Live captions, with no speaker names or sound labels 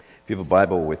you have a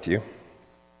Bible with you,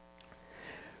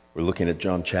 we're looking at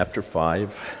John chapter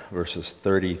 5, verses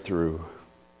 30 through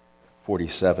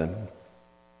 47.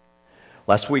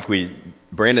 Last week,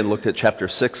 Brandon looked at chapter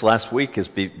 6 last week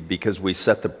because we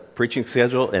set the preaching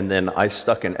schedule, and then I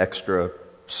stuck an extra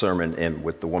sermon in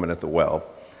with the woman at the well,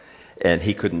 and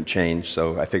he couldn't change,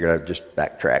 so I figured I'd just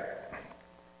backtrack.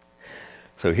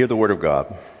 So hear the word of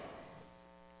God.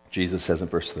 Jesus says in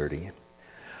verse 30,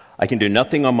 "I can do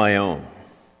nothing on my own.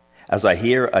 As I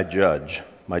hear, I judge.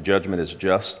 My judgment is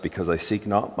just, because I seek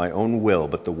not my own will,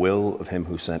 but the will of him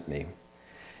who sent me.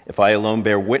 If I alone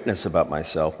bear witness about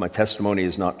myself, my testimony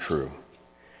is not true.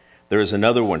 There is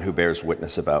another one who bears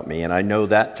witness about me, and I know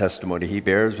that testimony he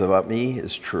bears about me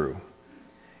is true.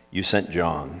 You sent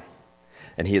John,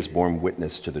 and he has borne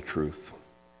witness to the truth.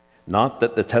 Not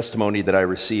that the testimony that I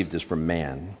received is from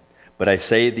man, but I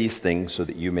say these things so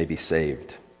that you may be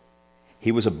saved.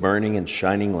 He was a burning and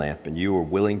shining lamp, and you were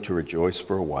willing to rejoice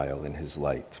for a while in his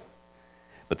light.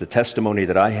 But the testimony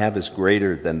that I have is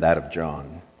greater than that of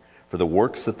John. For the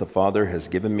works that the Father has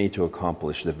given me to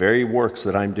accomplish, the very works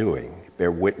that I'm doing,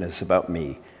 bear witness about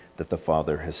me that the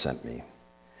Father has sent me.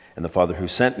 And the Father who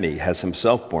sent me has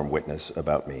himself borne witness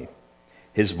about me.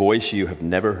 His voice you have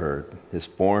never heard, his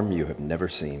form you have never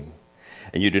seen.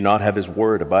 And you do not have his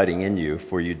word abiding in you,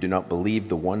 for you do not believe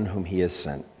the one whom he has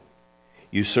sent.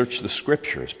 You search the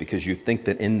Scriptures because you think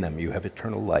that in them you have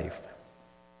eternal life.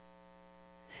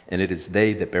 And it is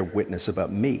they that bear witness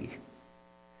about me.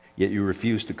 Yet you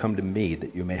refuse to come to me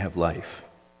that you may have life.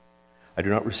 I do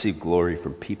not receive glory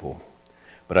from people,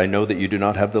 but I know that you do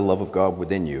not have the love of God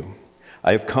within you.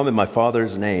 I have come in my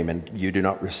Father's name, and you do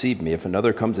not receive me. If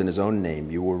another comes in his own name,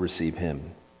 you will receive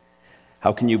him.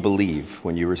 How can you believe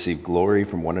when you receive glory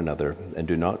from one another and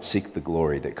do not seek the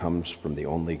glory that comes from the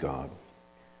only God?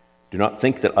 Do not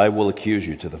think that I will accuse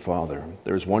you to the Father.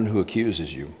 There is one who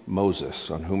accuses you,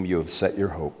 Moses, on whom you have set your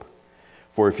hope.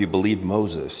 For if you believed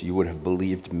Moses, you would have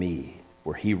believed me,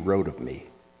 for he wrote of me.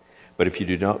 But if you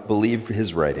do not believe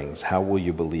his writings, how will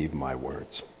you believe my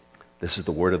words?" This is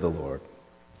the word of the Lord.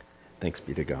 Thanks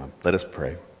be to God. Let us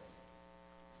pray.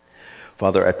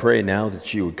 Father, I pray now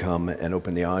that you would come and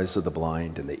open the eyes of the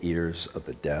blind and the ears of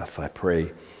the deaf. I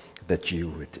pray that you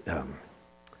would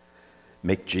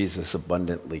make Jesus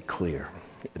abundantly clear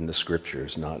in the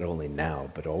Scriptures, not only now,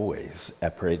 but always. I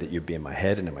pray that you'd be in my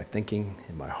head and in my thinking,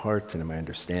 in my heart and in my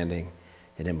understanding,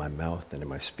 and in my mouth and in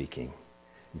my speaking.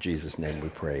 In Jesus' name we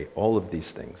pray all of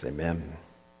these things. Amen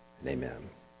and amen.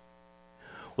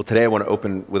 Well, today I want to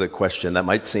open with a question that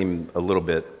might seem a little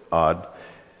bit odd.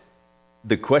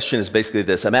 The question is basically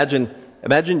this. Imagine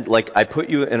like I put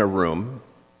you in a room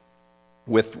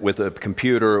with a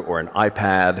computer or an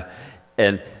iPad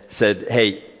and said,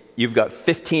 "Hey, you've got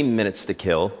 15 minutes to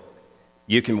kill.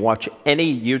 You can watch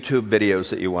any YouTube videos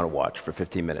that you want to watch for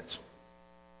 15 minutes.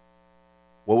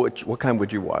 What kind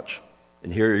would you watch?"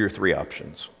 And here are your three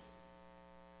options.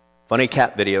 Funny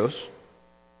cat videos,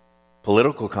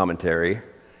 political commentary,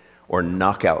 or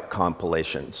knockout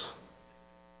compilations.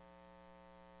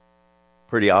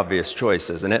 Pretty obvious choice,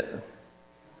 isn't it?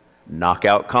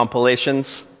 Knockout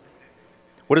compilations.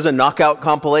 What is a knockout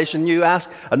compilation, you ask?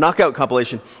 A knockout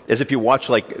compilation is if you watch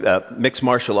like mixed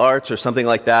martial arts or something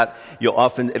like that,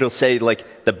 it'll say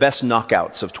like the best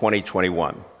knockouts of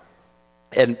 2021.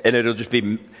 And it'll just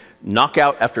be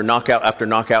knockout after knockout after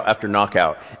knockout after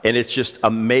knockout. And it's just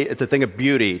it's a thing of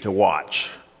beauty to watch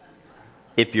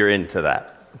if you're into that.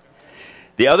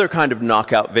 The other kind of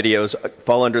knockout videos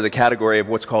fall under the category of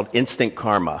what's called instant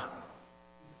karma.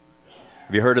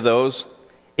 Have you heard of those?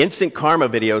 Instant karma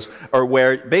videos are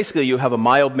where basically you have a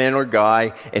mild-mannered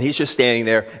guy and he's just standing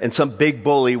there and some big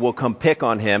bully will come pick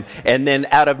on him, and then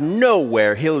out of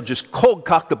nowhere he'll just cold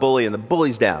cock the bully and the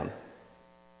bully's down.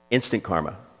 Instant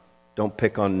karma. Don't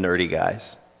pick on nerdy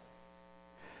guys.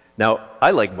 Now,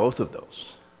 I like both of those.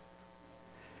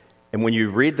 And when you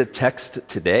read the text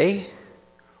today,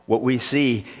 what we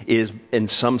see is in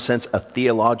some sense a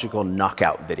theological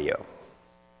knockout video.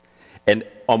 And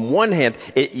on one hand,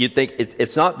 you'd think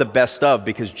it's not the best of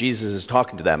because Jesus is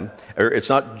talking to them, or it's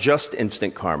not just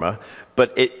instant karma,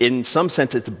 but in some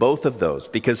sense it's both of those,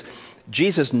 because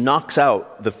Jesus knocks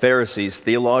out the Pharisees,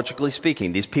 theologically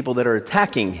speaking, these people that are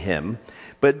attacking him,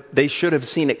 but they should have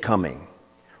seen it coming.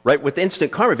 Right? With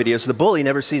instant karma videos, the bully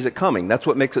never sees it coming. That's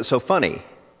what makes it so funny.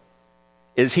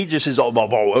 Is he just is all,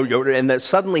 and then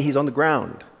suddenly he's on the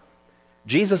ground.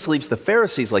 Jesus leaves the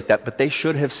Pharisees like that, but they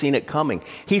should have seen it coming.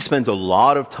 He spends a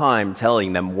lot of time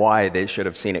telling them why they should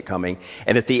have seen it coming.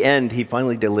 And at the end, he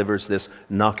finally delivers this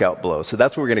knockout blow. So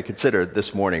that's what we're going to consider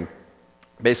this morning.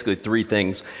 Basically, three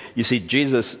things. You see,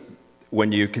 Jesus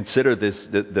when you consider this,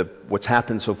 what's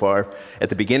happened so far, at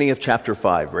the beginning of chapter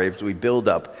 5, right, as we build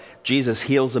up, Jesus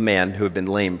heals a man who had been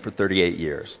lame for 38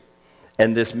 years.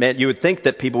 And this man, you would think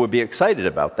that people would be excited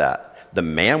about that. The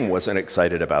man wasn't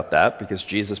excited about that because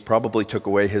Jesus probably took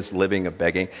away his living of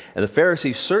begging. And the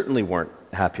Pharisees certainly weren't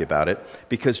happy about it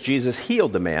because Jesus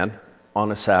healed the man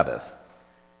on a Sabbath.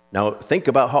 Now, think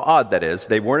about how odd that is.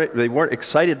 They weren't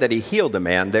excited that he healed a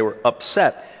man. They were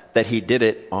upset that he did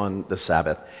it on the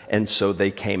Sabbath. And so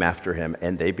they came after him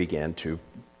and they began to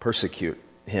persecute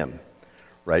him.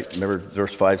 Right? Remember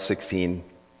verse 5:16.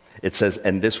 It says,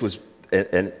 and this was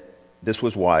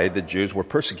why the Jews were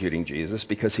persecuting Jesus,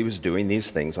 because he was doing these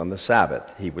things on the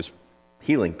Sabbath. He was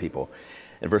healing people.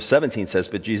 And verse 17 says,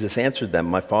 but Jesus answered them,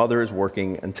 my Father is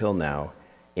working until now,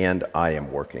 and I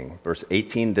am working. Verse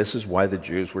 18, this is why the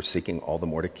Jews were seeking all the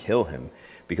more to kill him,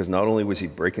 because not only was he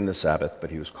breaking the Sabbath, but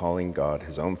he was calling God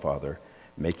his own Father,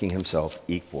 making himself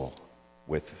equal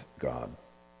with God.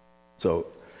 So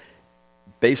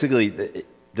basically,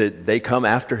 they come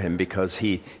after him because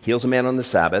he heals a man on the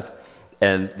Sabbath,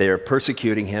 and they're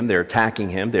persecuting him, they're attacking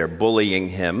him, they're bullying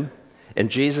him. And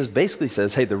Jesus basically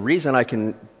says, hey, the reason I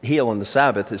can heal on the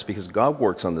Sabbath is because God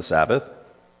works on the Sabbath.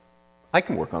 I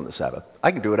can work on the Sabbath.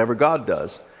 I can do whatever God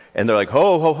does. And they're like,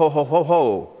 ho, ho, ho, ho, ho,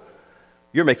 ho.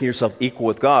 You're making yourself equal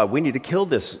with God. We need to kill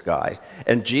this guy.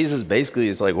 And Jesus basically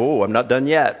is like, oh, I'm not done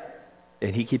yet.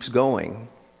 And he keeps going.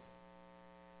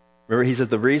 Remember, he says,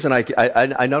 the reason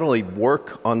I not only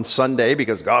work on Sunday,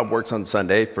 because God works on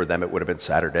Sunday, for them it would have been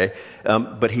Saturday,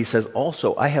 but he says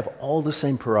also, I have all the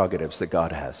same prerogatives that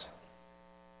God has.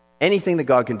 Anything that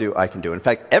God can do, I can do. In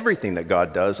fact, everything that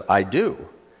God does, I do.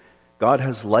 God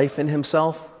has life in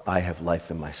himself, I have life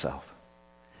in myself.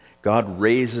 God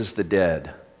raises the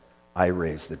dead, I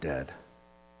raise the dead.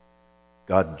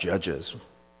 God judges.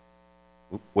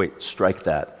 Wait, strike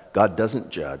that. God doesn't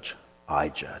judge, I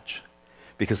judge.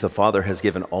 Because the Father has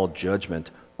given all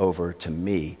judgment over to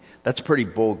me. That's a pretty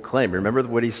bold claim. Remember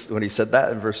when he said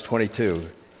that in verse 22? It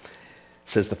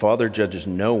says, the Father judges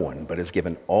no one, but has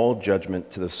given all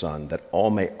judgment to the Son, that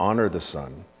all may honor the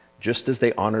Son, just as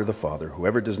they honor the Father.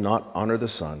 Whoever does not honor the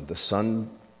Son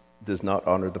does not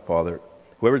honor the Father.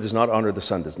 Whoever does not honor the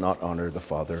Son does not honor the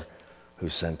Father who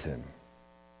sent him.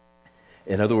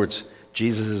 In other words,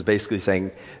 Jesus is basically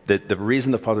saying that the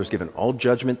reason the Father has given all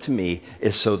judgment to me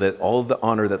is so that all the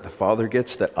honor that the Father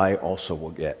gets, that I also will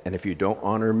get. And if you don't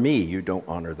honor me, you don't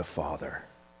honor the Father.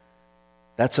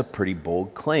 That's a pretty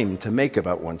bold claim to make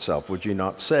about oneself, would you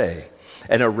not say?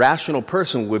 And a rational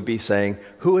person would be saying,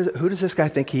 who does this guy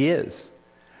think he is?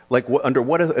 Like,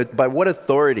 by what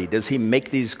authority does he make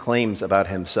these claims about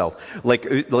himself?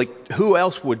 Like who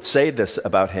else would say this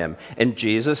about him? And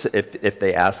Jesus, if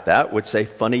they asked that, would say,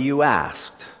 funny you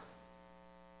asked.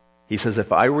 He says,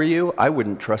 if I were you, I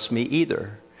wouldn't trust me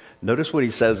either. Notice what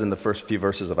he says in the first few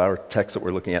verses of our text that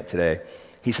we're looking at today.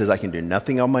 He says, I can do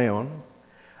nothing on my own.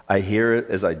 I hear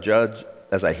as I judge,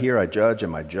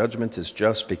 and my judgment is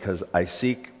just, because I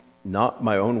seek not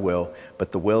my own will,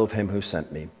 but the will of him who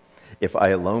sent me. If I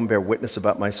alone bear witness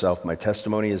about myself, my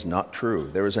testimony is not true.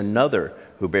 There is another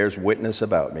who bears witness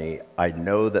about me. I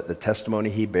know that the testimony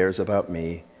he bears about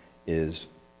me is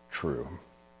true.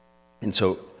 And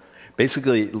so,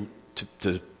 basically,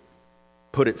 to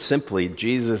put it simply,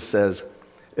 Jesus says,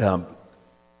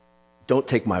 don't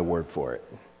take my word for it.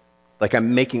 Like,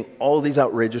 I'm making all these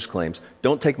outrageous claims.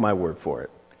 Don't take my word for it.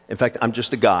 In fact, I'm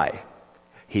just a guy.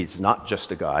 He's not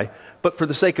just a guy. But for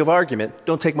the sake of argument,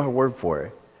 don't take my word for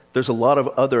it. There's a lot of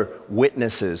other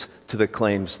witnesses to the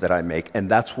claims that I make,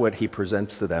 and that's what he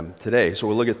presents to them today. So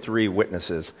we'll look at three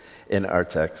witnesses in our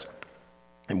text.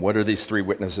 And what are these three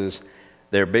witnesses?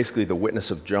 They're basically the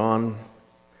witness of John,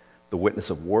 the witness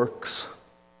of works,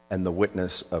 and the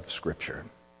witness of Scripture.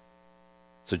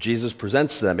 So Jesus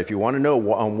presents them. If you want to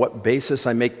know on what basis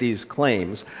I make these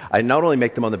claims, I not only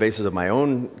make them on the basis of my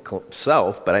own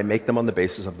self, but I make them on the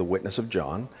basis of the witness of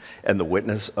John and the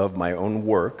witness of my own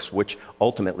works, which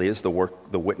ultimately is the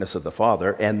witness of the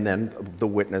Father, and then the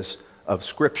witness of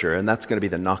Scripture. And that's going to be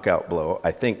the knockout blow,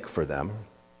 I think, for them.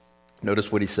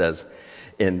 Notice what he says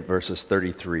in verses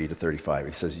 33 to 35.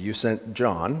 He says, you sent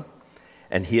John,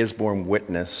 and he has borne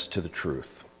witness to the truth.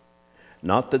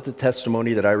 Not that the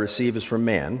testimony that I receive is from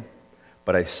man,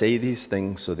 but I say these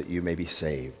things so that you may be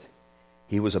saved.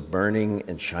 He was a burning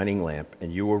and shining lamp,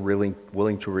 and you were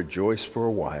willing to rejoice for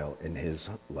a while in his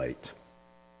light.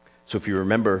 So if you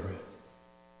remember,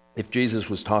 if Jesus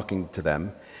was talking to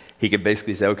them, he could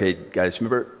basically say, okay, guys,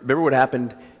 remember what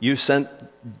happened?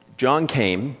 John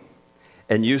came,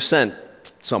 and you sent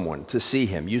someone to see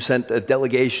him. You sent a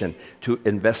delegation to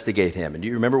investigate him. And do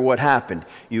you remember what happened?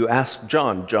 You asked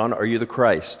John, John, are you the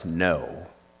Christ? No.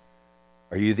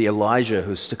 Are you the Elijah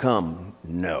who's to come?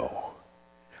 No.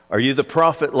 Are you the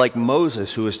prophet like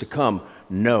Moses who is to come?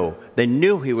 No. They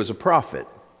knew he was a prophet.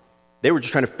 They were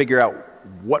just trying to figure out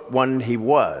what one he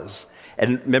was.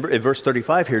 And remember, in verse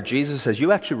 35 here, Jesus says,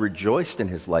 you actually rejoiced in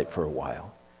his light for a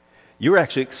while. You were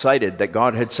actually excited that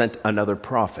God had sent another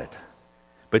prophet.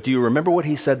 But do you remember what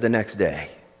he said the next day?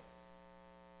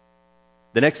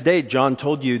 The next day, John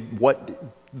told you what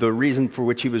the reason for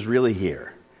which he was really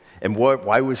here. And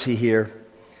why was he here?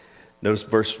 Notice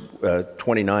verse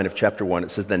 29 of chapter 1.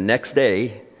 It says, the next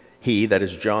day, he, that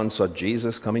is John, saw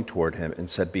Jesus coming toward him and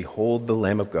said, behold the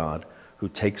Lamb of God who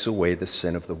takes away the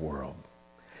sin of the world.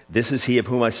 This is he of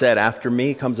whom I said, after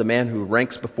me comes a man who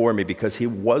ranks before me because he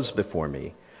was before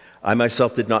me. I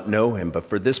myself did not know him, but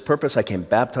for this purpose I came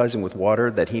baptizing with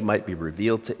water that he might be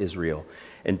revealed to Israel.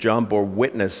 And John bore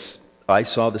witness, I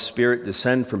saw the Spirit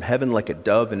descend from heaven like a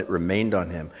dove, and it remained on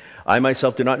him. I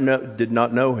myself did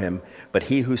not know him, but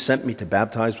he who sent me to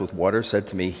baptize with water said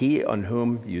to me, he on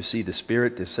whom you see the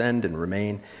Spirit descend and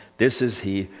remain, this is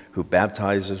he who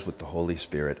baptizes with the Holy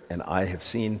Spirit. And I have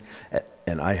seen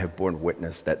and I have borne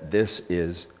witness that this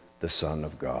is the Son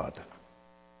of God.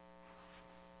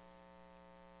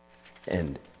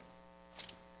 And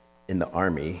in the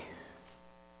army,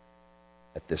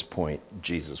 at this point,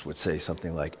 Jesus would say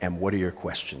something like, and what are your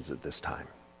questions at this time?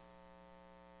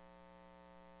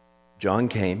 John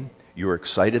came, you were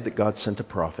excited that God sent a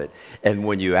prophet, and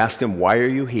when you asked him, why are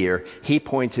you here? He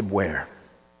pointed where?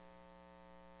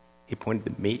 He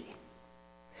pointed to me.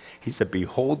 He said,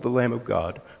 behold the Lamb of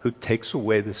God who takes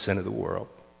away the sin of the world.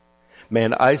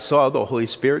 Man, I saw the Holy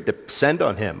Spirit descend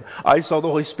on him. I saw the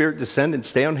Holy Spirit descend and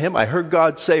stay on him. I heard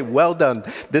God say, well done,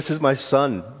 this is my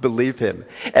son, believe him.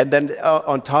 And then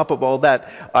on top of all that,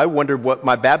 I wondered what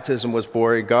my baptism was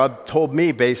for. And God told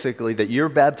me basically that your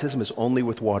baptism is only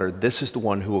with water. This is the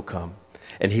one who will come.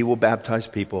 And he will baptize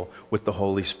people with the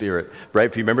Holy Spirit. Right?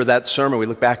 If you remember that sermon, we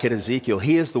look back at Ezekiel.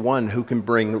 He is the one who can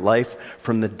bring life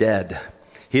from the dead.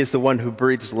 He is the one who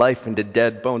breathes life into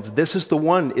dead bones. This is the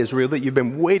one, Israel, that you've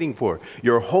been waiting for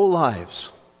your whole lives.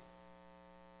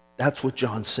 That's what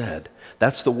John said.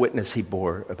 That's the witness he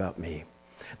bore about me.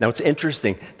 Now, it's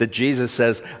interesting that Jesus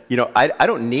says, I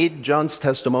don't need John's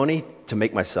testimony to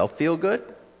make myself feel good.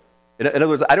 In other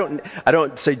words, I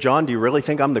don't say, John, do you really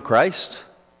think I'm the Christ?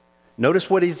 Notice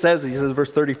what he says. He says in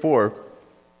verse 34,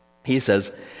 he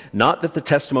says, not that the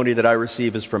testimony that I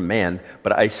receive is from man,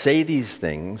 but I say these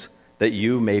things that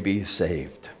you may be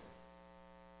saved.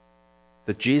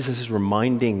 That Jesus is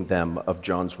reminding them of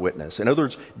John's witness. In other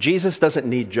words, Jesus doesn't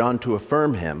need John to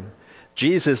affirm him.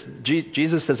 Jesus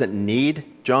doesn't need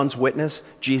John's witness.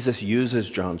 Jesus uses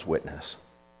John's witness.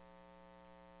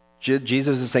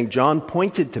 Jesus is saying, John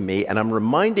pointed to me, and I'm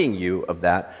reminding you of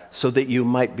that so that you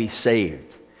might be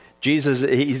saved. Jesus,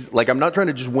 he's like, I'm not trying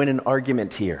to just win an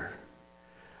argument here.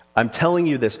 I'm telling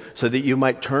you this so that you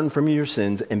might turn from your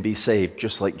sins and be saved,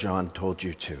 just like John told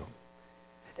you to.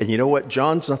 And you know what?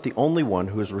 John's not the only one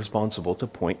who is responsible to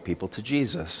point people to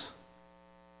Jesus.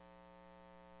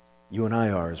 You and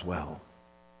I are as well.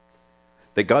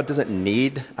 That God doesn't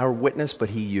need our witness, but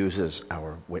he uses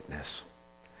our witness.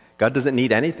 God doesn't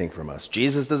need anything from us.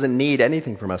 Jesus doesn't need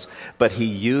anything from us, but he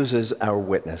uses our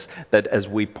witness. That as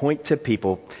we point to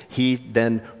people, he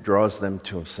then draws them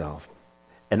to himself.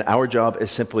 And our job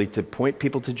is simply to point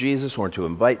people to Jesus or to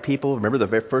invite people. Remember the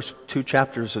very first 2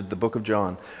 chapters of the book of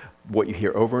John. What you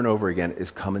hear over and over again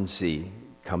is come and see,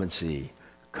 come and see,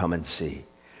 come and see.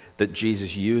 That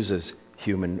Jesus uses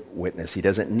human witness. He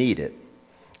doesn't need it.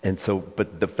 And so,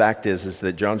 but the fact is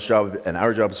that John's job and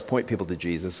our job is to point people to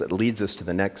Jesus. It leads us to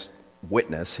the next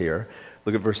witness here.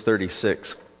 Look at verse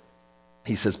 36.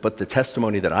 He says, but the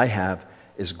testimony that I have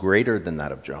is greater than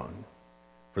that of John.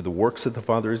 For the works that the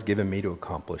Father has given me to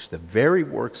accomplish, the very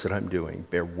works that I'm doing,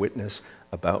 bear witness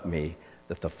about me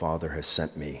that the Father has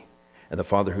sent me. And the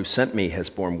Father who sent me has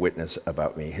borne witness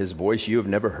about me. His voice you have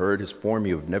never heard, his form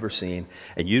you have never seen,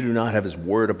 and you do not have his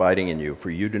word abiding in you, for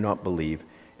you do not believe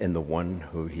in the one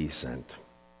who he sent.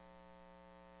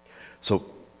 So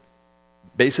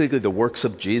basically the works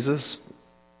of Jesus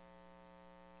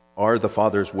are the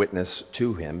Father's witness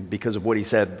to him because of what he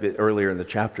said earlier in the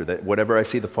chapter, that whatever I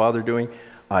see the Father doing,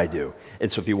 I do.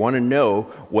 And so if you want to know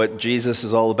what Jesus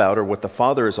is all about or what the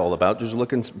Father is all about, just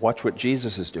look and watch what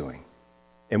Jesus is doing.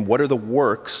 And what are the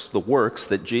works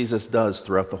that Jesus does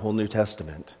throughout the whole New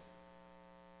Testament?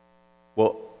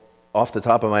 Well, off the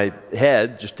top of my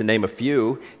head, just to name a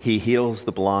few, he heals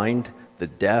the blind, the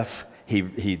deaf,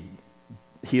 he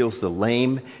heals the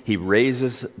lame. He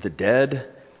raises the dead.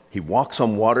 He walks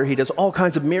on water. He does all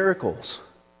kinds of miracles.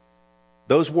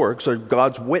 Those works are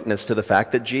God's witness to the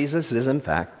fact that Jesus is, in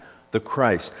fact, the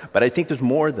Christ. But I think there's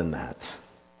more than that.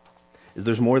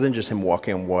 There's more than just him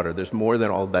walking on water. There's more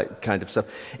than all that kind of stuff.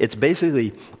 It's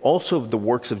basically also the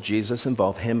works of Jesus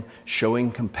involve him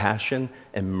showing compassion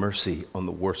and mercy on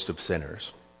the worst of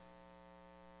sinners.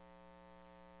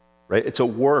 Right? It's a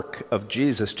work of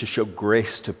Jesus to show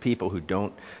grace to people who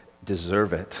don't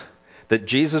deserve it. That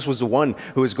Jesus was the one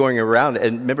who was going around,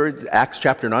 and remember Acts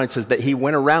chapter 9 says that he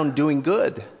went around doing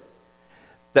good.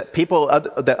 That people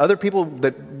that other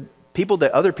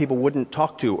people wouldn't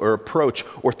talk to or approach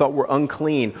or thought were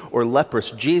unclean or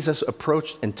leprous, Jesus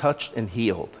approached and touched and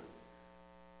healed.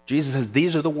 Jesus says,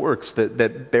 these are the works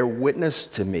that bear witness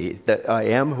to me, that I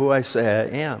am who I say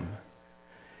I am.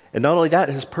 And not only that,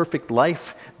 his perfect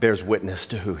life bears witness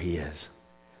to who he is.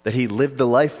 That he lived the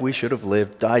life we should have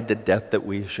lived, died the death that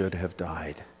we should have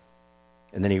died.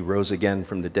 And then he rose again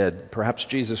from the dead. Perhaps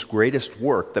Jesus' greatest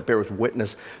work that bears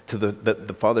witness to that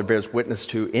the Father bears witness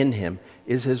to in him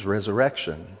is his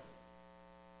resurrection.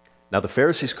 Now the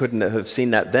Pharisees couldn't have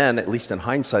seen that then, at least in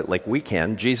hindsight, like we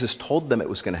can. Jesus told them it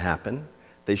was going to happen.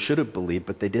 They should have believed,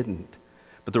 but they didn't.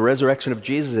 But the resurrection of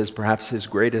Jesus is perhaps his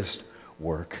greatest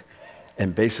work.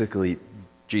 And basically,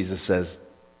 Jesus says,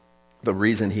 the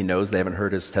reason he knows they haven't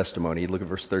heard his testimony, look at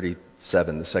verse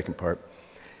 37, the second part.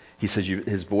 He says,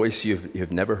 his voice you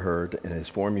have never heard, and his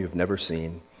form you have never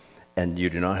seen, and you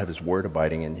do not have his word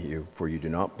abiding in you, for you do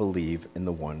not believe in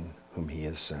the one whom he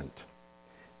has sent.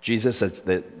 Jesus says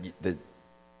that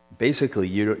basically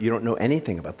you don't know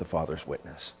anything about the Father's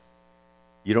witness.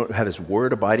 You don't have his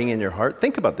word abiding in your heart.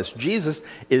 Think about this. Jesus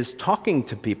is talking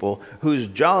to people whose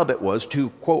job it was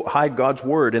to, quote, hide God's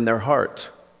word in their heart.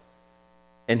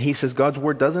 And he says God's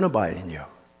word doesn't abide in you.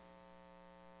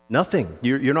 Nothing.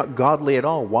 You're not godly at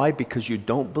all. Why? Because you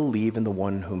don't believe in the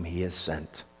one whom he has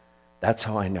sent. That's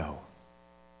how I know.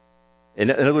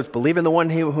 In other words, believe in the one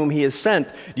whom he has sent,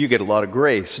 you get a lot of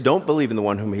grace. Don't believe in the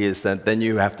one whom he has sent, then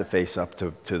you have to face up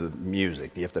to the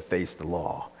music. You have to face the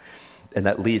law. And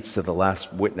that leads to the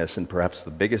last witness, and perhaps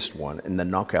the biggest one, and the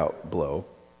knockout blow,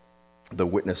 the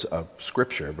witness of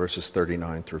Scripture, verses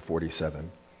 39 through 47.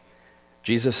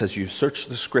 Jesus says, you search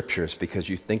the Scriptures because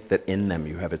you think that in them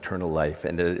you have eternal life,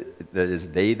 and that is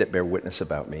they that bear witness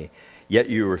about me. Yet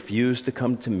you refuse to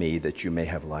come to me that you may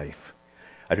have life.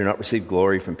 I do not receive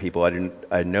glory from people.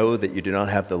 I know that you do not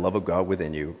have the love of God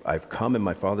within you. I've come in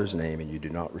my Father's name, and you do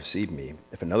not receive me.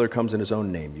 If another comes in his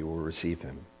own name, you will receive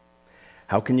him.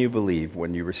 How can you believe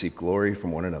when you receive glory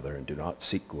from one another and do not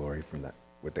seek glory from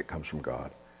that comes from God?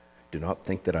 Do not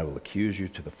think that I will accuse you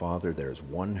to the Father. There is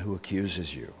one who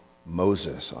accuses you,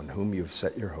 Moses, on whom you have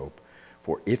set your hope.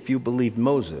 For if you believed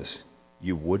Moses,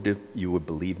 you would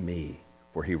believe me,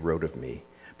 for he wrote of me.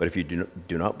 But if you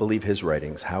do not believe his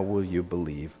writings, how will you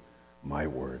believe my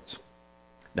words?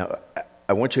 Now,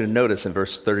 I want you to notice in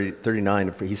verse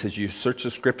 39, he says, you search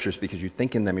the Scriptures because you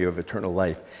think in them you have eternal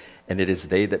life. And it is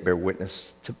they that bear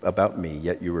witness about me,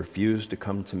 yet you refuse to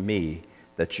come to me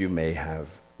that you may have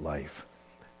life.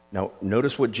 Now,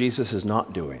 notice what Jesus is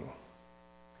not doing.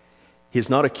 He's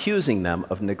not accusing them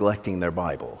of neglecting their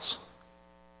Bibles.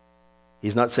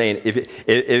 He's not saying,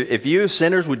 if you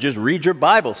sinners would just read your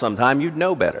Bible sometime, you'd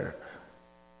know better.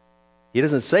 He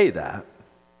doesn't say that.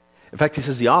 In fact, he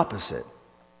says the opposite.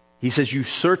 He says you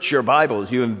search your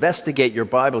Bibles, you investigate your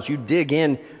Bibles, you dig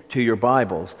in to your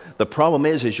Bibles. The problem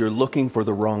is you're looking for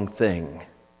the wrong thing.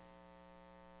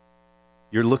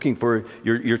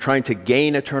 You're trying to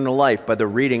gain eternal life by the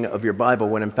reading of your Bible,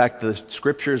 when in fact the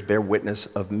Scriptures bear witness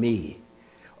of me.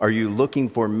 Are you looking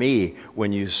for me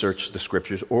when you search the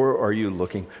Scriptures, or are you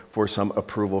looking for some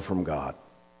approval from God?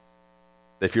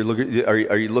 If you're looking,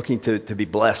 are you looking to be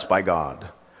blessed by God?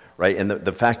 Right? And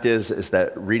the fact is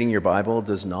that reading your Bible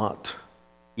does not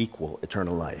equal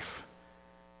eternal life.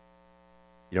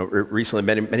 You know, recently,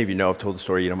 many of you know, I've told the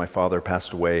story, my father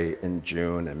passed away in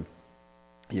June, and,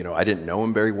 I didn't know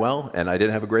him very well, and I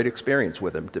didn't have a great experience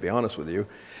with him, to be honest with you.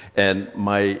 And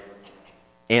my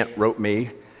aunt wrote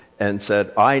me and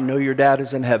said, I know your dad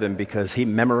is in heaven because he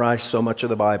memorized so much of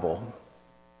the Bible.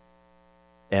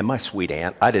 And my sweet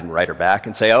aunt, I didn't write her back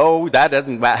and say, oh, that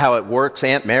isn't how it works,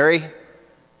 Aunt Mary.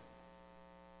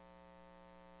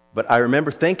 But I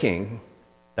remember thinking,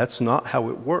 that's not how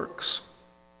it works.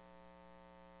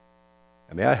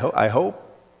 I mean, I hope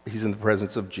he's in the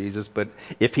presence of Jesus, but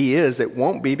if he is, it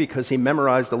won't be because he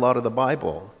memorized a lot of the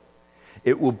Bible.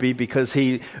 It will be because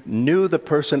he knew the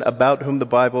person about whom the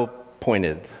Bible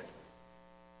pointed.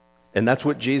 And that's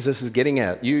what Jesus is getting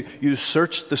at. You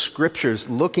search the Scriptures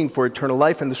looking for eternal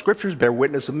life, and the Scriptures bear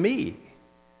witness of me.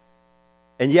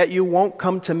 And yet you won't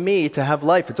come to me to have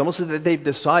life. It's almost as if they've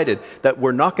decided that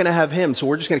we're not going to have him, so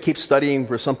we're just going to keep studying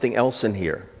for something else in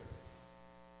here.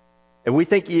 And we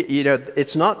think,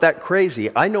 it's not that crazy.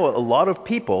 I know a lot of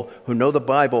people who know the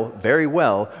Bible very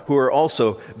well, who are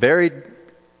also very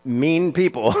mean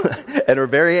people and are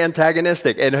very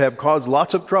antagonistic and have caused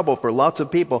lots of trouble for lots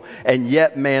of people. And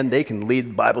yet, man, they can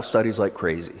lead Bible studies like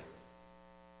crazy.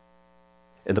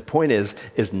 And the point is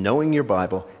knowing your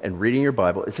Bible and reading your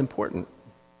Bible is important.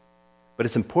 But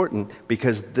it's important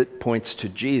because it points to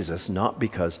Jesus, not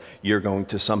because you're going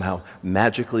to somehow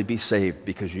magically be saved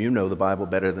because you know the Bible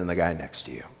better than the guy next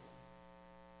to you.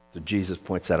 So Jesus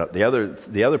points that out. The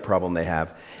other problem they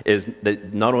have is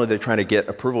that not only they're trying to get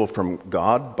approval from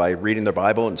God by reading their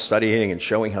Bible and studying and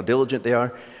showing how diligent they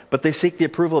are, but they seek the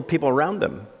approval of people around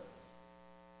them.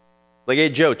 Like, hey,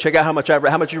 Joe, check out how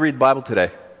much you read the Bible today.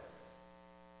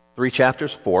 3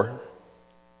 chapters? 4.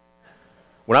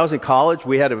 When I was in college,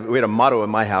 we had a motto in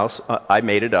my house. I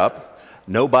made it up.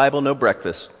 No Bible, no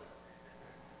breakfast.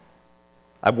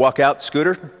 I'd walk out,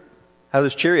 Scooter, how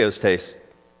does Cheerios taste?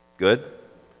 Good.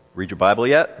 Read your Bible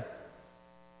yet?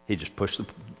 He just pushed the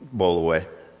bowl away.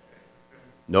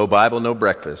 No Bible, no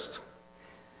breakfast.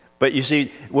 But you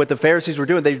see, what the Pharisees were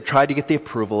doing, they tried to get the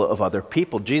approval of other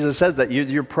people. Jesus says that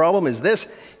your problem is this.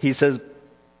 He says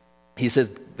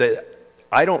that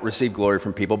I don't receive glory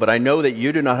from people, but I know that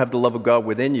you do not have the love of God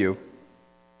within you.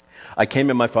 I came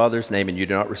in my Father's name, and you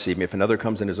do not receive me. If another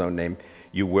comes in his own name,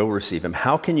 you will receive him.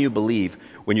 How can you believe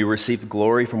when you receive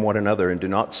glory from one another and do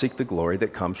not seek the glory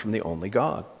that comes from the only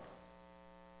God?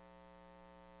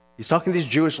 He's talking to these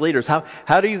Jewish leaders.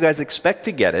 How do you guys expect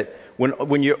to get it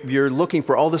when you're looking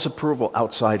for all this approval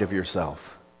outside of yourself?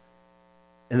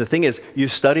 And the thing is, you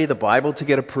study the Bible to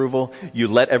get approval. You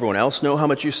let everyone else know how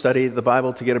much you study the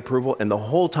Bible to get approval. And the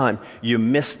whole time, you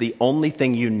miss the only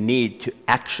thing you need to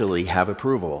actually have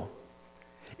approval.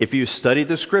 If you studied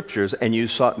the Scriptures and you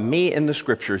sought me in the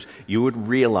Scriptures, you would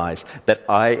realize that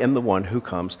I am the one who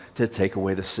comes to take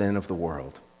away the sin of the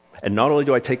world. And not only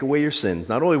do I take away your sins,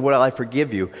 not only will I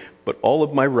forgive you, but all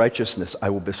of my righteousness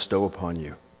I will bestow upon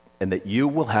you. And that you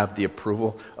will have the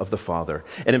approval of the Father.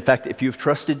 And in fact, if you've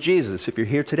trusted Jesus, if you're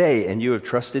here today and you have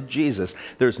trusted Jesus,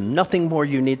 there's nothing more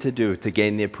you need to do to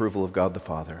gain the approval of God the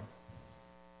Father.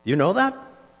 You know that?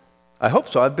 I hope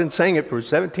so. I've been saying it for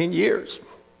 17 years.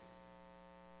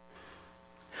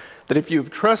 That if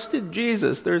you've trusted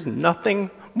Jesus, there's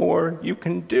nothing more you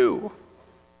can do.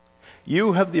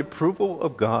 You have the approval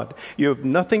of God. You have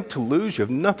nothing to lose. You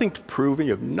have nothing to prove. And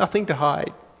you have nothing to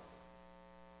hide.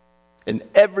 And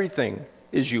everything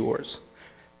is yours.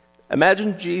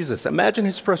 Imagine Jesus. Imagine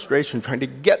his frustration trying to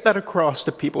get that across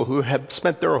to people who have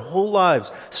spent their whole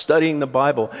lives studying the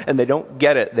Bible and they don't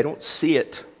get it. They don't see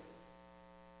it.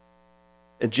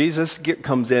 And Jesus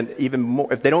comes in even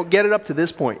more. If they don't get it up to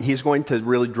this point, he's going to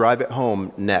really drive it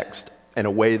home next in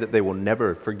a way that they will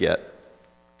never forget.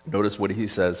 Notice what he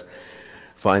says.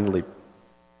 Finally,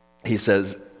 he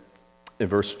says in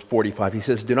verse 45, he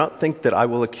says, "Do not think that I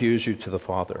will accuse you to the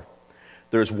Father.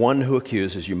 There is one who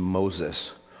accuses you,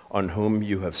 Moses, on whom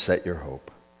you have set your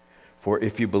hope. For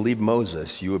if you believe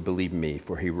Moses, you would believe me,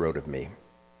 for he wrote of me.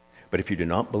 But if you do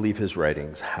not believe his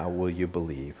writings, how will you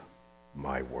believe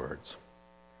my words?"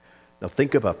 Now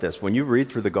think about this. When you read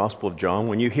through the Gospel of John,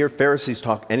 when you hear Pharisees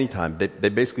talk anytime,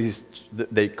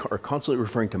 they are constantly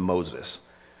referring to Moses.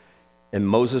 And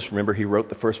Moses, remember, he wrote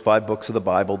the first 5 books of the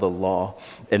Bible, the law.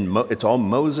 And it's all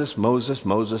Moses, Moses,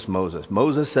 Moses, Moses.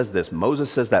 Moses says this.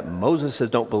 Moses says that. Moses says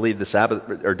don't believe the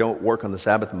Sabbath or don't work on the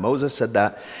Sabbath. Moses said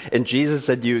that. And Jesus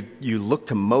said you look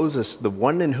to Moses, the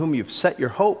one in whom you've set your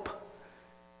hope.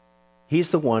 He's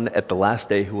the one at the last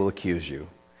day who will accuse you.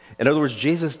 In other words,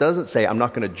 Jesus doesn't say, I'm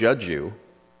not going to judge you.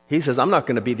 He says, I'm not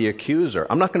going to be the accuser.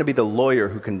 I'm not going to be the lawyer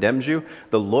who condemns you.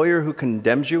 The lawyer who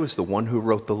condemns you is the one who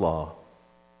wrote the law.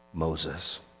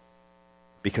 Moses.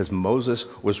 Because Moses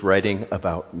was writing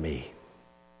about me.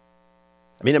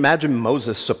 I mean, imagine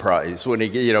Moses' surprise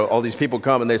when all these people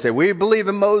come and they say, we believe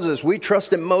in Moses, we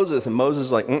trust in Moses. And Moses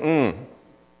is like,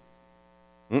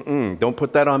 don't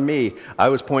put that on me. I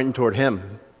was pointing toward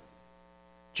him.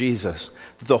 Jesus.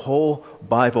 The whole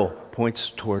Bible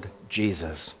points toward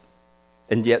Jesus.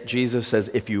 And yet Jesus says,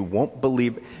 if you won't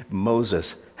believe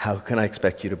Moses, how can I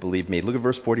expect you to believe me? Look at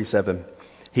verse 47.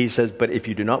 He says, but if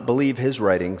you do not believe his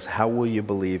writings, how will you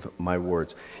believe my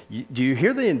words? Do you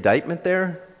hear the indictment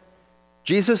there?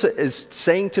 Jesus is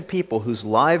saying to people whose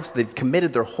lives, they've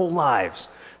committed their whole lives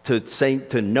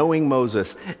to knowing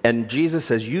Moses. And Jesus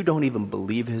says, you don't even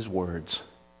believe his words.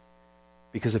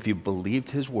 Because if you believed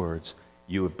his words,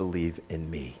 you would believe in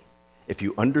me. If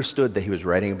you understood that he was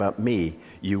writing about me,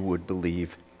 you would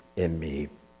believe in me.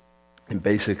 And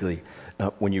basically,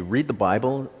 when you read the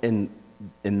Bible in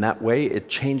that way, it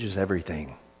changes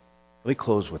everything. Let me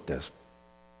close with this.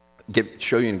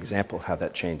 Show you an example of how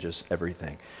that changes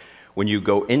everything. When you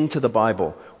go into the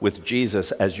Bible with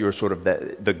Jesus as your sort of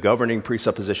the governing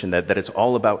presupposition that it's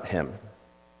all about him.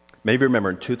 Many of you remember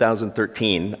in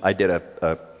 2013, I did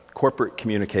a corporate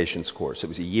communications course. It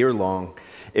was a year long.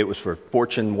 It was for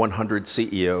Fortune 100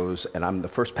 CEOs, and I'm the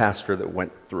first pastor that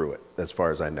went through it, as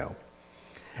far as I know.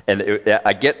 And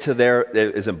I get to there,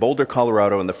 it was in Boulder,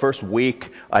 Colorado, and the first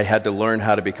week I had to learn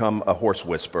how to become a horse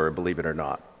whisperer, believe it or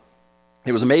not.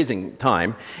 It was an amazing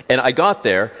time, and I got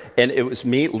there, and it was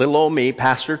me, little old me,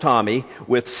 Pastor Tommy,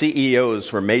 with CEOs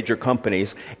from major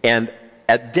companies, and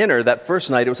at dinner that first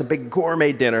night, it was a big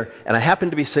gourmet dinner, and I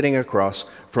happened to be sitting across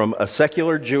from a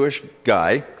secular Jewish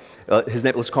guy, his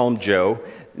name, let's call him Joe,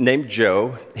 named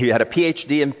Joe. He had a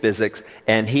PhD in physics,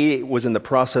 and he was in the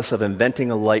process of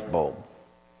inventing a light bulb.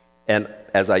 And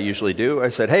as I usually do, I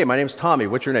said, hey, my name's Tommy.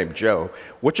 What's your name? Joe.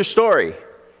 What's your story?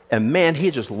 And man,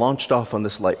 he just launched off on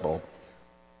this light bulb.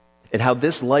 And how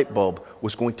this light bulb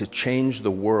was going to change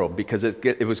the world because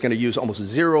it was going to use almost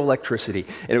zero electricity,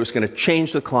 and it was going to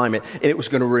change the climate, and it was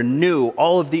going to renew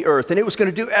all of the earth, and it was going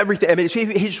to do everything. I mean,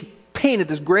 he just painted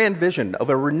this grand vision of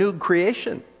a renewed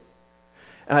creation.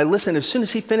 And I listened. As soon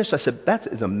as he finished, I said, that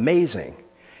is amazing.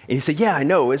 And he said, yeah, I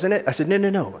know, isn't it? I said,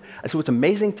 no. I said, what's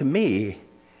amazing to me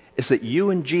is that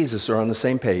you and Jesus are on the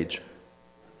same page.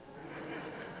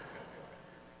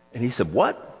 And he said,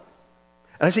 what?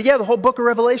 And I said, yeah, the whole book of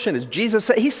Revelation is Jesus.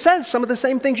 He says some of the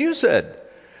same things you said.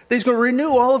 That he's going to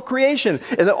renew all of creation,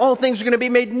 and that all things are going to be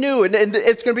made new, and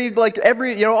it's going to be like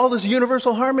all this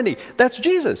universal harmony. That's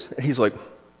Jesus. And he's like,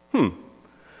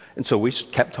 And so we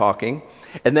kept talking.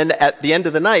 And then at the end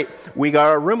of the night, we got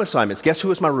our room assignments. Guess who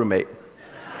was my roommate?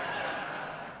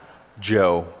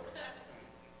 Joe.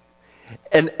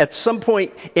 And at some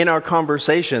point in our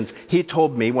conversations, he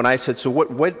told me when I said, so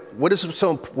what is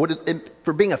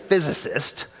for being a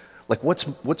physicist, like what's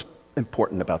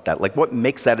important about that? Like what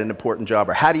makes that an important job,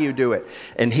 or how do you do it?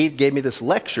 And he gave me this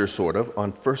lecture sort of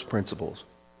on first principles.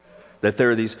 That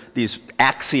there are these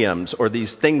axioms or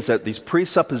these things, these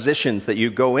presuppositions that you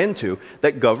go into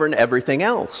that govern everything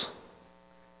else.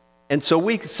 And so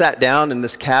we sat down in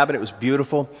this cabin, it was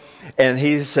beautiful, and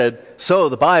he said, so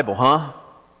the Bible, huh?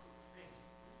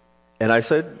 And I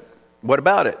said, what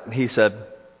about it? He said,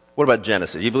 what about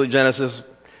Genesis? You believe Genesis?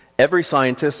 Every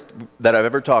scientist that I've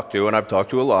ever talked to, and I've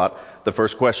talked to a lot, the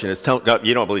first question is,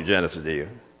 you don't believe Genesis, do you?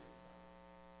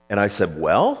 And I said,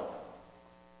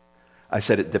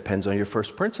 it depends on your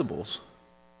first principles.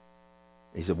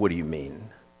 He said, what do you mean?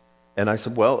 And I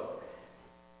said, well,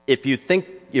 if you think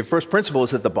your first principle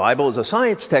is that the Bible is a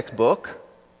science textbook,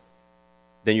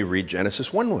 then you read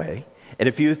Genesis one way. And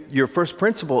if your first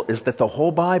principle is that the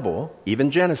whole Bible,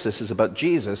 even Genesis, is about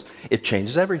Jesus, it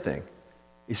changes everything.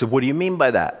 He said, what do you mean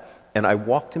by that? And I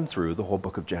walked him through the whole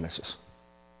book of Genesis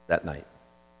that night.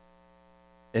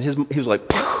 And he was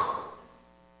like, Phew.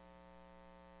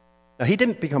 Now, he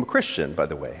didn't become a Christian, by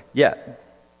the way, yet.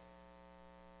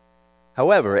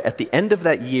 However, at the end of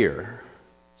that year,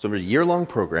 so it was a year-long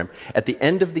program, at the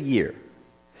end of the year,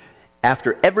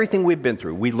 after everything we've been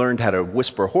through, we learned how to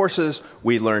whisper horses,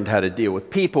 we learned how to deal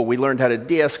with people, we learned how to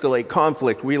de-escalate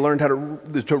conflict, we learned how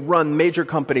to run major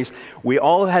companies. We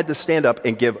all had to stand up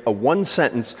and give a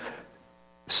one-sentence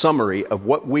summary of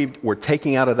what we were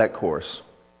taking out of that course.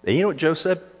 And you know what Joe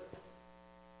said?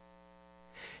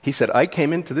 He said, I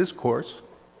came into this course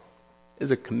as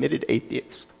a committed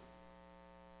atheist.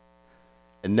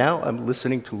 And now I'm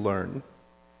listening to learn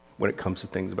when it comes to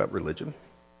things about religion.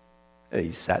 And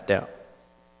he sat down.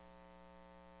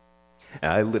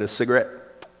 And I lit a cigarette.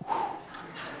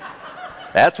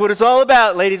 That's what it's all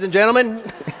about, ladies and gentlemen.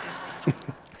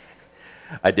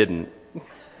 I didn't.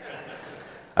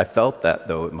 I felt that,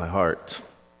 though, in my heart.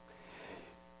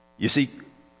 You see,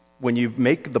 when you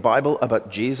make the Bible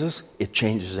about Jesus, it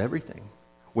changes everything.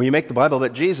 When you make the Bible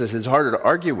about Jesus, it's harder to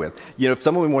argue with. You know, if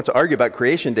someone wants to argue about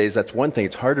creation days, that's one thing.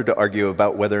 It's harder to argue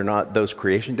about whether or not those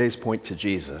creation days point to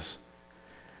Jesus.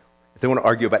 If they want to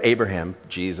argue about Abraham,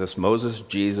 Jesus, Moses,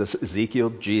 Jesus, Ezekiel,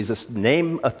 Jesus,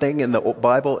 name a thing in the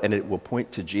Bible and it will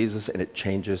point to Jesus, and it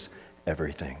changes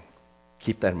everything.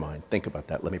 Keep that in mind. Think about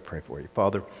that. Let me pray for you.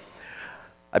 Father,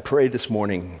 I pray this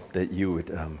morning that you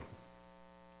would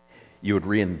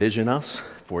re-envision us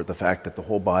for the fact that the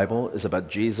whole Bible is about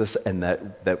Jesus, and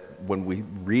that when we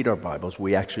read our Bibles,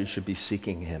 we actually should be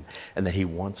seeking him, and that he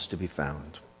wants to be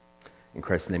found. In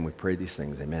Christ's name we pray these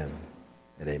things. Amen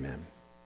and amen.